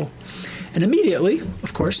people. And immediately,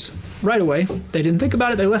 of course, right away, they didn't think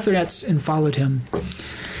about it. They left their nets and followed him.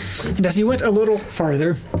 And as he went a little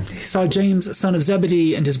farther, he saw James, son of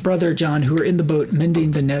Zebedee, and his brother John, who were in the boat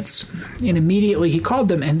mending the nets. And immediately he called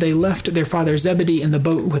them, and they left their father Zebedee in the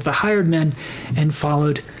boat with the hired men and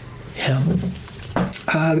followed him.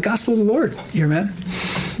 The gospel of the Lord here, man.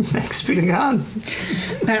 Thanks be to God.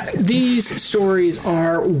 Matt, these stories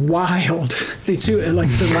are wild.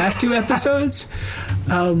 The last 2 episodes.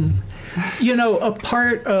 You know, a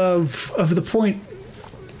part of the point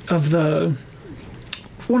of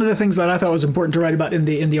one of the things that I thought was important to write about in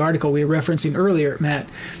the article we were referencing earlier, Matt,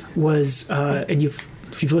 was and if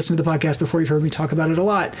you've listened to the podcast before, you've heard me talk about it a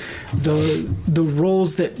lot. The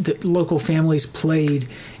roles that local families played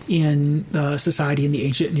in society in the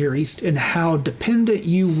ancient Near East, and how dependent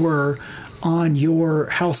you were on your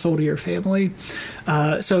household or your family.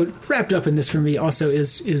 So wrapped up in this for me also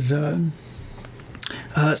is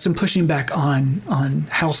some pushing back on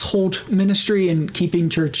household ministry and keeping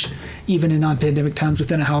church, even in non-pandemic times,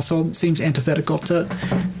 within a household. Seems antithetical to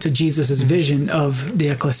Jesus' vision of the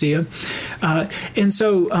ecclesia. And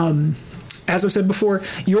so, as I've said before,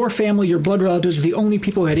 your family, your blood relatives are the only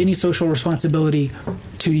people who had any social responsibility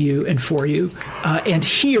to you and for you. And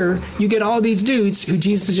here you get all these dudes who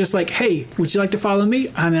Jesus is just like, "Hey, would you like to follow me?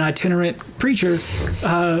 I'm an itinerant preacher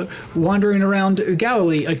wandering around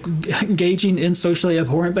Galilee, engaging in socially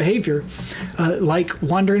abhorrent behavior." Like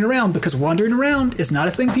wandering around, because wandering around is not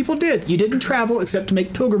a thing people did. You didn't travel except to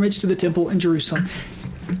make pilgrimage to the temple in Jerusalem.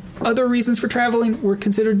 Other reasons for traveling were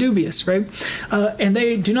considered dubious, right? And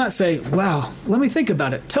they do not say, "Wow, let me think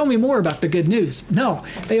about it. Tell me more about the good news." No,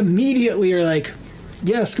 they immediately are like,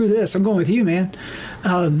 "Yeah, screw this. I'm going with you, man."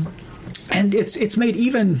 And it's made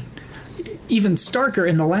even starker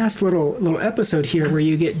in the last little episode here, where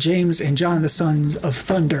you get James and John, the sons of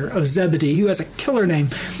Thunder, of Zebedee, who has a killer name,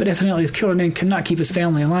 but evidently his killer name cannot keep his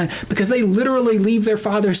family in line, because they literally leave their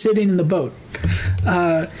father sitting in the boat.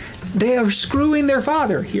 They are screwing their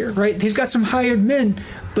father here, right? He's got some hired men,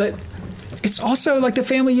 but it's also like the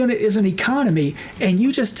family unit is an economy, and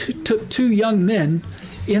you just took 2 young men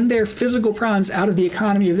in their physical primes out of the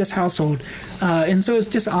economy of this household. And so it's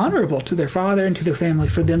dishonorable to their father and to their family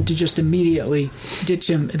for them to just immediately ditch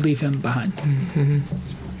him and leave him behind. Mm-hmm.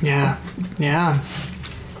 Yeah. Yeah.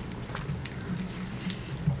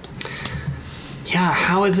 Yeah.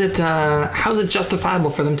 How is it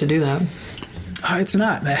justifiable for them to do that? It's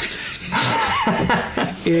not, man.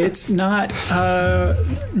 It's not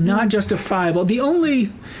justifiable. The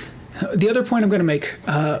other point I'm going to make,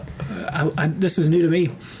 this is new to me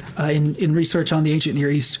in research on the ancient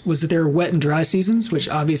Near East, was that there are wet and dry seasons, which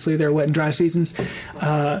obviously there are wet and dry seasons.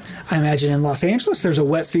 I imagine in Los Angeles there's a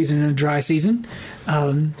wet season and a dry season.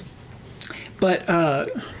 But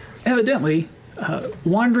evidently,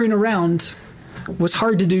 wandering around was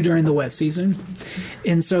hard to do during the wet season.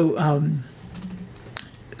 And so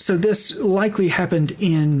so this likely happened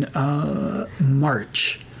in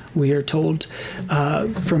March, we are told,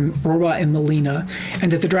 from Rohrbach and Molina,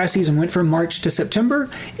 and that the dry season went from March to September,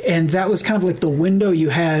 and that was kind of like the window you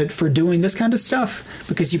had for doing this kind of stuff,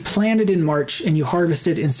 because you planted in March and you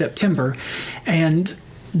harvested in September, and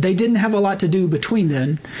they didn't have a lot to do between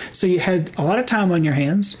then, so you had a lot of time on your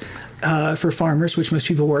hands for farmers, which most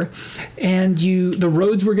people were, and the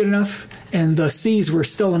roads were good enough, and the seas were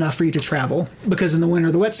still enough for you to travel, because in the winter,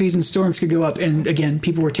 the wet season, storms could go up, and again,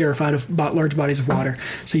 people were terrified of large bodies of water,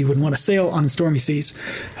 so you wouldn't want to sail on stormy seas,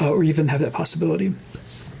 or even have that possibility.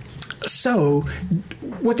 So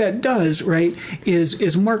what that does, right,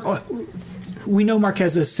 is Mark... We know Mark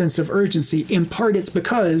has this sense of urgency. In part, it's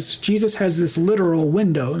because Jesus has this literal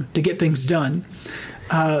window to get things done.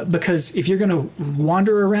 Because if you're going to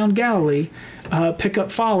wander around Galilee, pick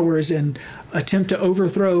up followers, and attempt to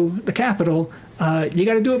overthrow the capital, you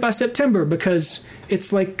got to do it by September, because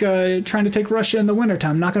it's like trying to take Russia in the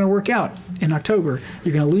wintertime. Not going to work out in October.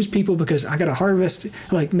 You're going to lose people because I got to harvest.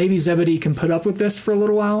 Like maybe Zebedee can put up with this for a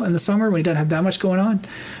little while in the summer when he doesn't have that much going on.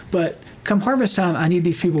 But come harvest time, I need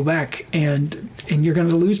these people back, and you're going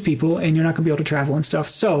to lose people, and you're not going to be able to travel and stuff.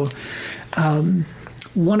 So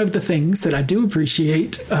one of the things that I do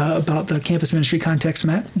appreciate about the campus ministry context,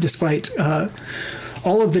 Matt, despite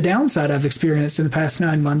all of the downside I've experienced in the past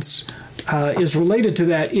 9 months, is related to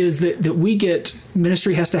that, is that we get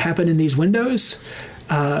ministry has to happen in these windows.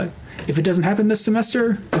 If it doesn't happen this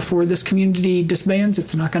semester, before this community disbands,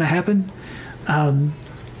 it's not going to happen.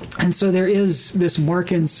 And so there is this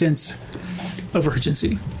Markan sense of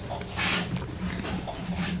urgency.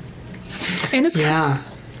 And it's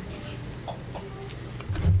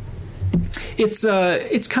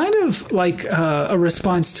it's kind of like a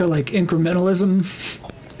response to like incrementalism,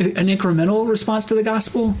 an incremental response to the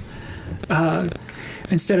gospel.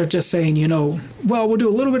 Instead of just saying, well, we'll do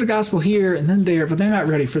a little bit of gospel here and then there, but they're not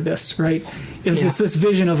ready for this, right? It's this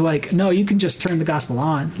vision of like, no, you can just turn the gospel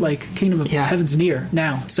on, like kingdom of heaven's near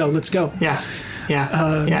now, so let's go.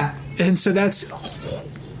 And so that's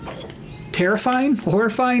terrifying,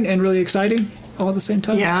 horrifying, and really exciting all at the same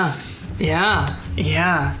time. Yeah.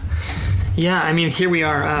 I mean, here we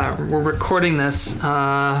are. We're recording this.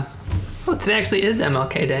 Today actually is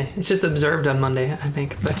MLK Day. It's just observed on Monday, I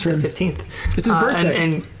think. That's right. The 15th. It's his birthday.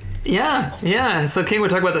 And So King would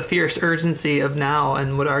talk about the fierce urgency of now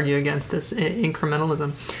and would argue against this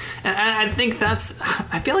incrementalism. And I think I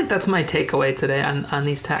feel like that's my takeaway today on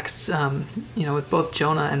these texts, with both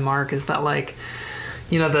Jonah and Mark, is that like,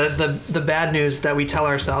 the bad news that we tell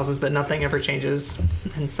ourselves is that nothing ever changes.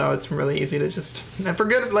 And so it's really easy to just, and for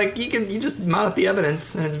good, like you just mount up the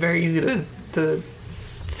evidence, and it's very easy to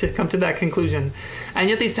come to that conclusion. And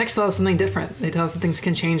yet these texts tell us something different. They tell us that things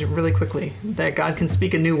can change really quickly, that God can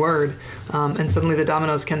speak a new word, and suddenly the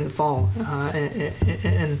dominoes can fall.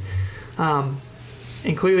 And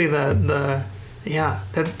clearly that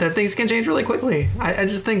things can change really quickly. I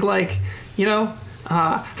just think like,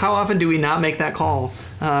 how often do we not make that call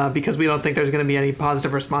because we don't think there's going to be any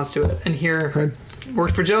positive response to it? And here,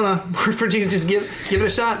 worked for Jonah, worked for Jesus. Just give it a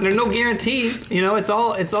shot. There's no guarantee. It's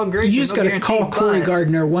all great. You just got to call Corey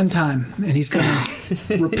Gardner one time, and he's going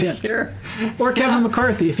to repent. Sure. Or Kevin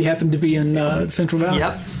McCarthy if you happen to be in Central Valley.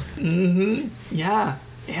 Yep. Mm-hmm. Yeah.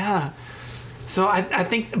 So I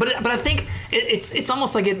think, but I think it's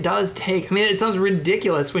almost like it does take. I mean, it sounds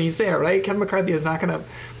ridiculous when you say it, right? Kevin McCarthy is not going to.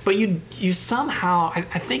 But you somehow, I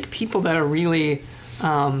think people that are really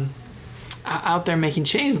out there making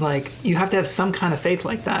change, like you have to have some kind of faith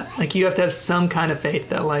like that. Like you have to have some kind of faith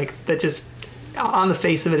that just on the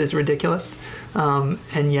face of it is ridiculous,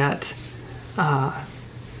 and yet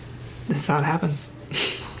this is how it happens.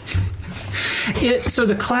 So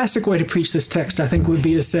the classic way to preach this text, I think, would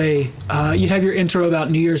be to say you'd have your intro about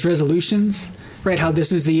New Year's resolutions, right? How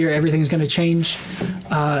this is the year everything's going to change,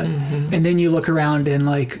 and then you look around and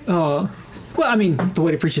like, well, I mean, the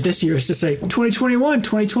way to preach it this year is to say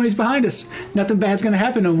 2020 is behind us. Nothing bad's going to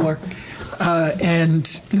happen no more. And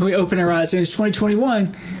then we open our eyes and it's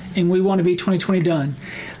 2021 and we want to be 2020 done.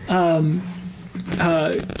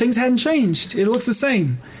 Things hadn't changed. It looks the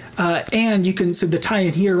same. And you can, so the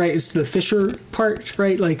tie-in here, right, is the Fisher part,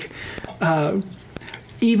 right? Like,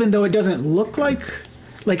 even though it doesn't look like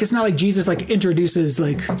Like, it's not like Jesus like introduces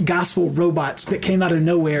like gospel robots that came out of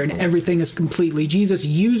nowhere and everything is completely. Jesus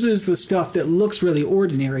uses the stuff that looks really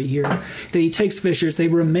ordinary here, that he takes fishers, they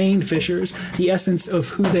remain fishers. The essence of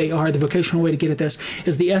who they are, the vocational way to get at this,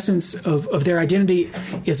 is the essence of their identity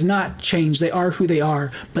is not changed. They are who they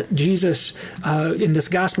are. But Jesus, in this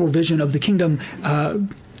gospel vision of the kingdom,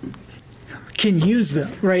 can use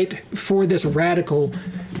them, right, for this radical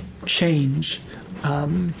change.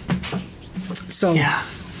 To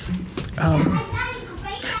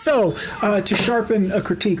sharpen a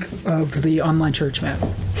critique of the online church, Matt,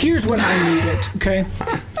 here's what I needed, okay?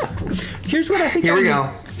 Here's what I think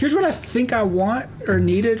Here's what I think I want or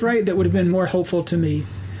needed, right, that would have been more helpful to me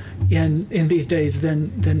in these days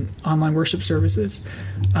than online worship services.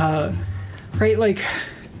 Right, like,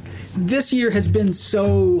 this year has been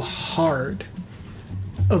so hard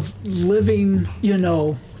of living,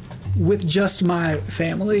 with just my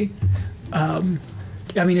family. I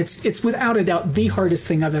mean, it's without a doubt the hardest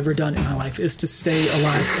thing I've ever done in my life is to stay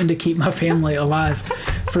alive and to keep my family alive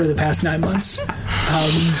for the past 9 months.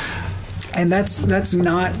 And that's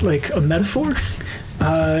not like a metaphor.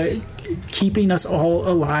 Keeping us all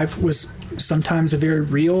alive was sometimes a very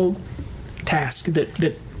real task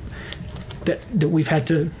that we've had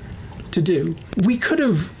to do. We could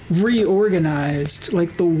have reorganized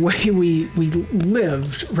like the way we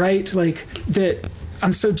lived, right? Like that.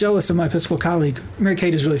 I'm so jealous of my Episcopal colleague. Mary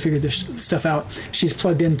Kate has really figured this stuff out. She's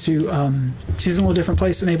plugged into, she's in a little different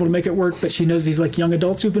place and able to make it work, but she knows these like young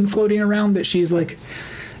adults who've been floating around that she's like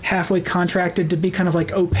halfway contracted to be kind of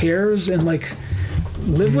like au pairs and like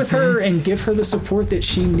live with her and give her the support that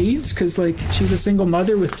she needs. Cause like she's a single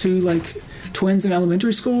mother with 2 like twins in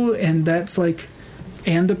elementary school, and that's like,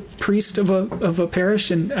 and a priest of a parish.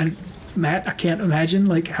 And Matt, I can't imagine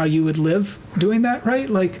like how you would live doing that, right?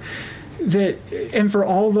 Like, that, and for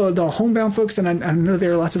all the homebound folks, and I know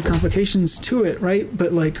there are lots of complications to it, right?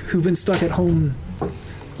 But like who've been stuck at home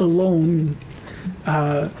alone,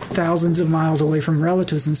 thousands of miles away from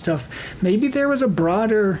relatives and stuff. Maybe there was a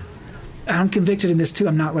broader. I'm convicted in this too.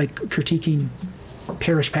 I'm not like critiquing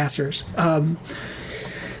parish pastors.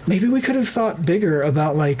 Maybe we could have thought bigger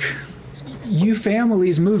about like, you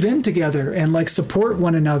families move in together and like support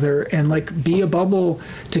one another and like be a bubble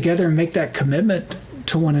together and make that commitment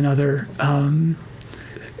to one another, and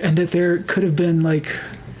that there could have been like,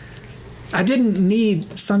 I didn't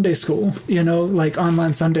need Sunday school, like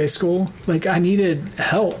online Sunday school. Like I needed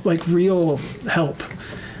help, like real help.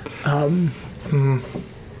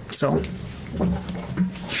 So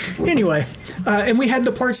anyway, and we had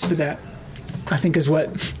the parts for that, I think is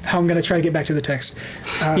how I'm going to try to get back to the text.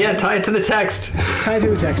 Tie it to the text. Tie it to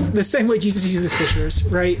the text. The same way Jesus uses fishers,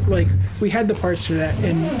 right? Like we had the parts for that,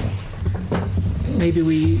 and maybe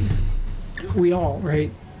we all,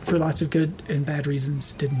 right, for lots of good and bad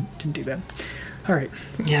reasons, didn't do that. All right.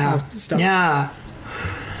 Yeah. I'll stop. Yeah.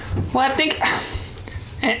 Well, I think,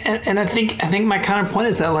 and I think my counterpoint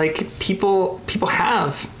is that like people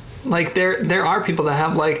have, like there are people that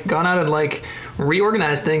have like gone out and like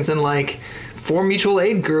reorganized things and like formed mutual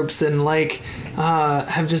aid groups and like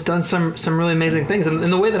have just done some really amazing things.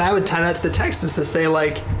 And the way that I would tie that to the text is to say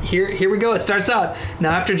like, here we go. It starts out,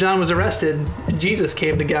 now after John was arrested, Jesus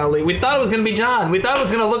came to Galilee. We thought it was going to be John. We thought it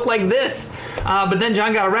was going to look like this. But then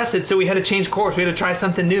John got arrested, so we had to change course. We had to try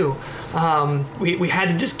something new. We had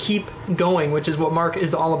to just keep going, which is what Mark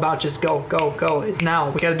is all about. Just go. It's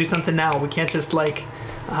now. We got to do something now. We can't just like,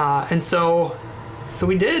 and so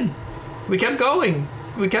we did. We kept going.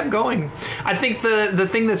 I think the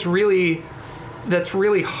thing that's really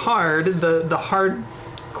hard, the hard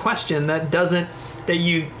question that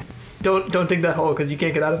you don't dig that hole because you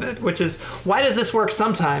can't get out of it, which is, why does this work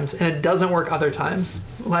sometimes and it doesn't work other times?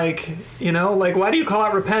 Like, like why do you call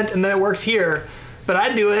out repent and then it works here, but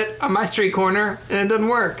I do it on my street corner and it doesn't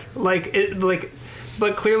work?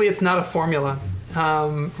 But clearly it's not a formula,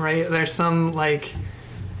 right? There's some like,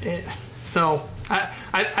 so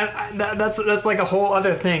that's like a whole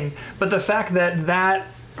other thing. But the fact that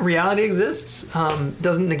reality exists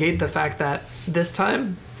doesn't negate the fact that this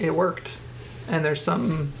time it worked, and there's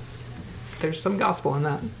some gospel in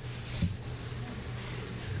that.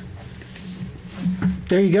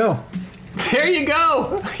 There you go.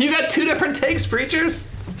 You got 2 different takes, preachers.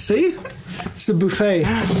 See, it's a buffet.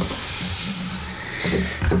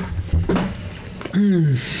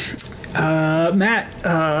 Matt,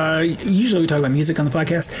 usually we talk about music on the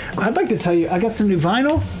podcast. I'd like to tell you, I got some new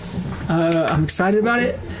vinyl. I'm excited about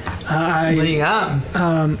it. What do you got?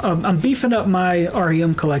 I'm beefing up my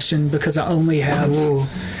REM collection because I only have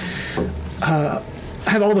I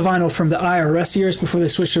have all the vinyl from the IRS years before they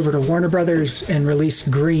switched over to Warner Brothers and released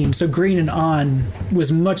Green. So Green and On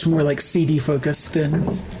was much more like CD focused than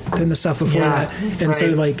the stuff before that. And so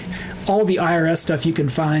like all the IRS stuff you can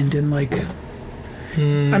find in like, I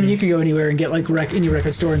mean, you can go anywhere and get like any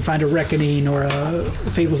record store and find a Reckoning or a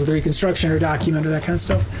Fables of the Reconstruction or Document or that kind of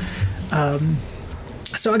stuff.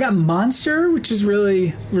 So I got Monster, which is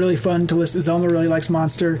really, really fun to listen. Zelma really likes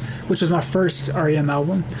Monster, which was my first REM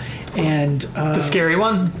album. And the scary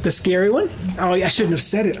one? The scary one? Oh, I shouldn't have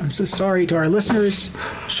said it. I'm so sorry to our listeners.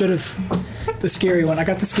 Should have. The scary one. I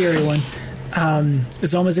got the scary one.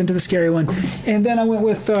 Zelma's into the scary one. And then I went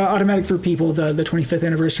with Automatic for People, the 25th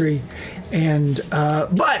anniversary. And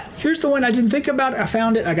but here's the one I didn't think about. I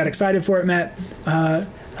found it. I got excited for it, Matt. The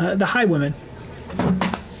Highwomen.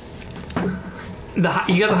 You got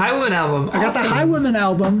the Highwomen album. I got the Highwomen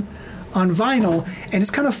album on vinyl, and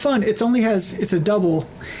it's kind of fun. It's a double,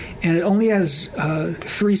 and it only has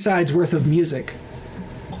 3 sides worth of music.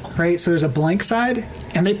 Right, so there's a blank side,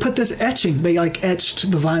 and they put this etching. They like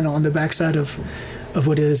etched the vinyl on the backside of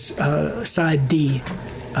what is side D.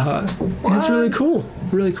 And it's really cool,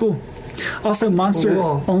 really cool. Also, Monster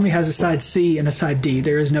only has a side C and a side D.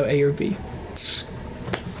 There is no A or B. It's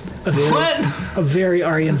a very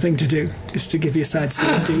REM thing to do, is to give you a side C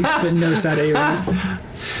and D, but no side A or B.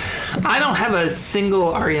 I don't have a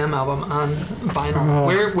single REM album on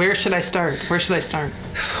vinyl. Where should I start?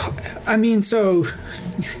 I mean, so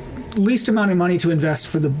least amount of money to invest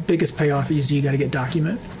for the biggest payoff is you got to get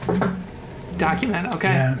Document. Document, okay.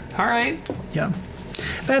 Yeah. All right. Yeah.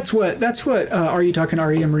 That's what Are You Talking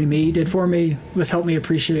REM Re-Me did for me, was help me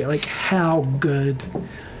appreciate like how good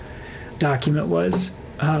Document was.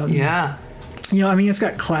 Yeah. You know, I mean, it's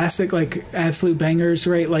got classic, like, absolute bangers,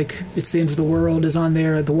 right? Like, It's the End of the World is on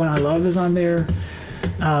there. The One I Love is on there.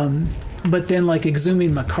 But then, like,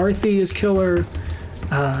 Exhuming McCarthy is killer.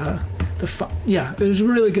 There's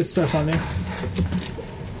really good stuff on there.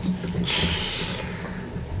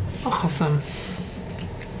 Awesome.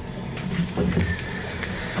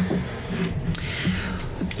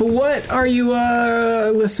 But what are you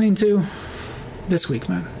listening to this week,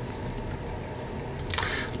 man?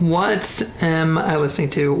 What am I listening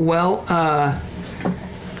to? Well,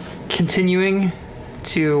 continuing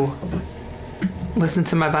to listen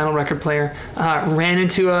to my vinyl record player. Ran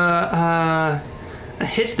into a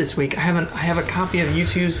hitch this week. I have a copy of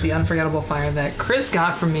U2's The Unforgettable Fire that Chris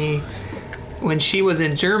got from me when she was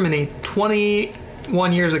in Germany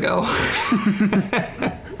 21 years ago.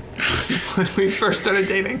 When we first started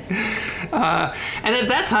dating. And at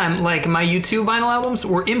that time, like, my U2 vinyl albums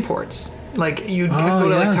were imports. Like, you'd go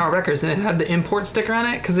to like Tower Records and it had the import sticker on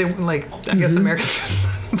it because they like, I guess Americans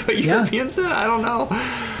but Europeans did. I don't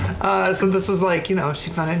know. So this was like, she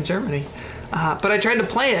found it in Germany. But I tried to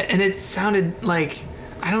play it and it sounded like,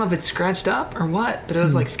 I don't know if it's scratched up or what, but it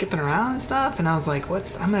was like skipping around and stuff. And I was like, I'm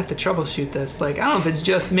gonna have to troubleshoot this. Like, I don't know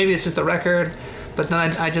if maybe it's just the record, but then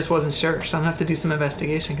I just wasn't sure. So I'm gonna have to do some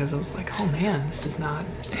investigation because I was like, oh man, this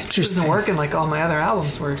isn't working like all my other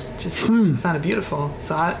albums were. Just sounded beautiful.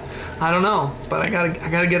 So I don't know, but I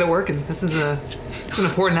gotta get it working. It's an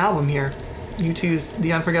important album here. U2's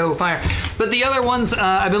The Unforgettable Fire. But the other ones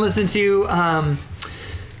I've been listening to,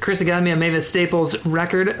 Chris got me a Mavis Staples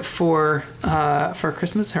record for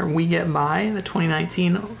Christmas, her We Get By, the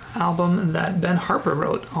 2019 album that Ben Harper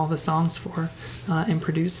wrote all the songs for and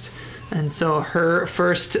produced. And so her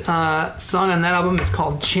first song on that album is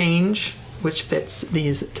called Change, which fits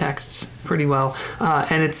these texts pretty well.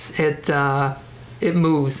 And it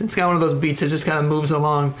moves. It's got one of those beats that just kind of moves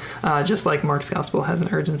along, just like Mark's Gospel has an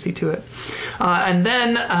urgency to it. And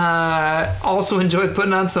then also enjoyed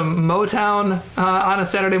putting on some Motown on a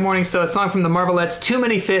Saturday morning. So a song from the Marvelettes, Too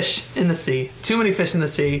Many Fish in the Sea. Too Many Fish in the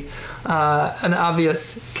Sea. An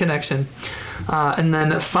obvious connection. And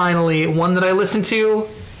then finally, one that I listened to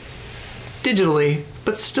digitally,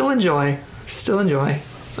 but still enjoy.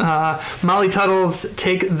 Molly Tuttle's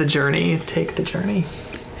Take the Journey.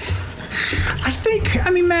 I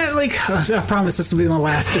mean, Matt, like, I promise this will be my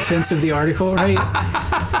last defense of the article, right?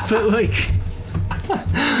 But, like,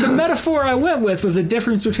 the metaphor I went with was the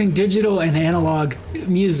difference between digital and analog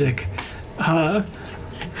music,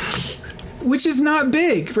 which is not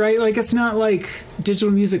big, right? Like, it's not like digital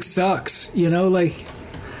music sucks, like,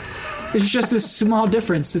 it's just a small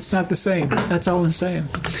difference. It's not the same. That's all I'm saying.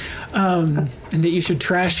 And that you should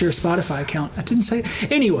trash your Spotify account. I didn't say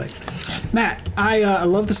it. Anyway, Matt, I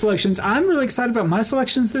love the selections. I'm really excited about my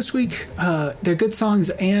selections this week. They're good songs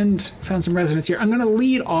and found some resonance here. I'm going to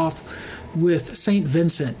lead off with St.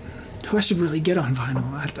 Vincent, who I should really get on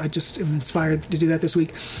vinyl. I just am inspired to do that this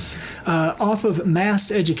week. Off of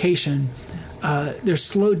Mass Education. there's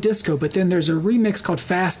slow disco, but then there's a remix called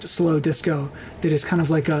Fast Slow Disco that is kind of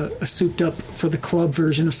like a souped up for the club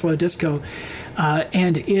version of slow disco.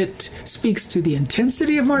 And it speaks to the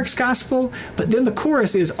intensity of Mark's gospel, but then the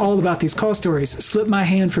chorus is all about these call stories. Slip my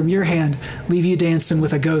hand from your hand, leave you dancing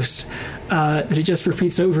with a ghost. That it just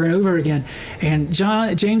repeats over and over again. And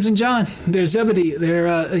James and John, they're Zebedee.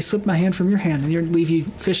 They slip my hand from your hand and leave you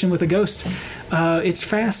fishing with a ghost. It's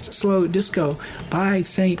Fast Slow Disco by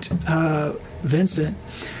St. Vincent.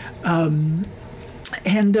 And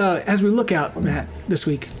as we look out, Matt, this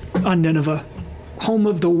week on Nineveh, home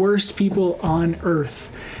of the worst people on earth,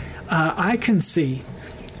 I can see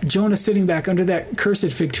Jonah sitting back under that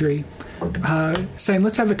cursed fig tree, saying,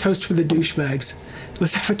 let's have a toast for the douchebags.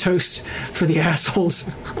 Let's have a toast for the assholes.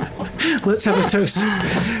 Let's have a toast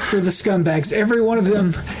for the scumbags. Every one of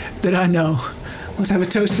them that I know. Let's have a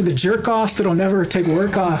toast for the jerk-offs that'll never take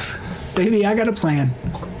work off. Baby, I got a plan.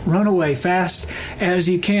 Run away fast as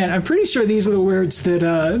you can. I'm pretty sure these are the words that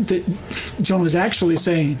Jonah was actually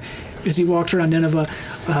saying as he walked around Nineveh.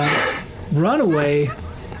 Run away.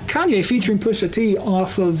 Kanye featuring Pusha T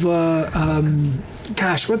off of,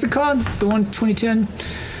 what's it called? The one 2010?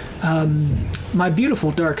 My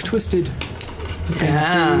Beautiful Dark Twisted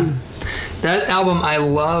Fantasy. Yeah. That album I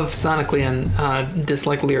love sonically and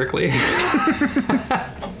dislike lyrically.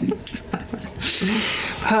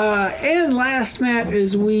 And last, Matt,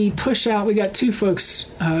 as we push out, we got two folks.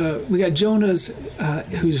 We got Jonah's,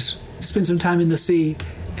 who's spent some time in the sea,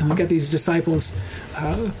 and we got these disciples,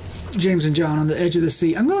 James and John, on the edge of the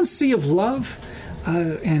sea. I'm going Sea of Love,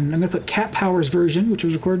 and I'm going to put Cat Power's version, which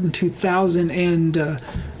was recorded in 2000 and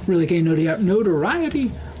really gained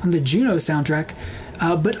notoriety on the Juno soundtrack.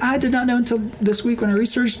 But I did not know until this week when I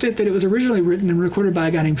researched it that it was originally written and recorded by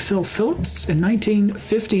a guy named Phil Phillips in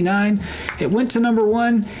 1959. It went to number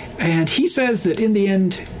one, and he says that in the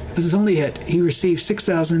end, it was his only hit. He received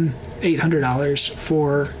 $6,800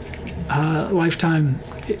 for lifetime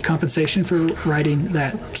compensation for writing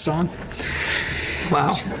that song.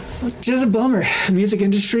 Wow. Which is a bummer. The music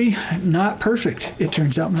industry, not perfect, it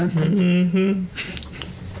turns out, man. Mm-hmm.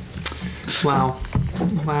 Wow.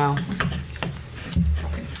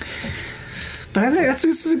 But I think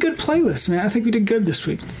this is a good playlist, man. I think we did good this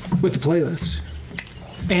week with the playlist.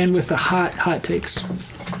 And with the hot takes.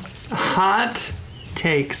 Hot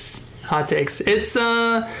takes. It's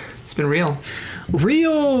been real.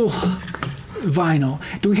 Real vinyl.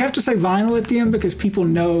 Do we have to say vinyl at the end because people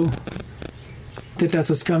know that that's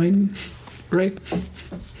what's coming, right?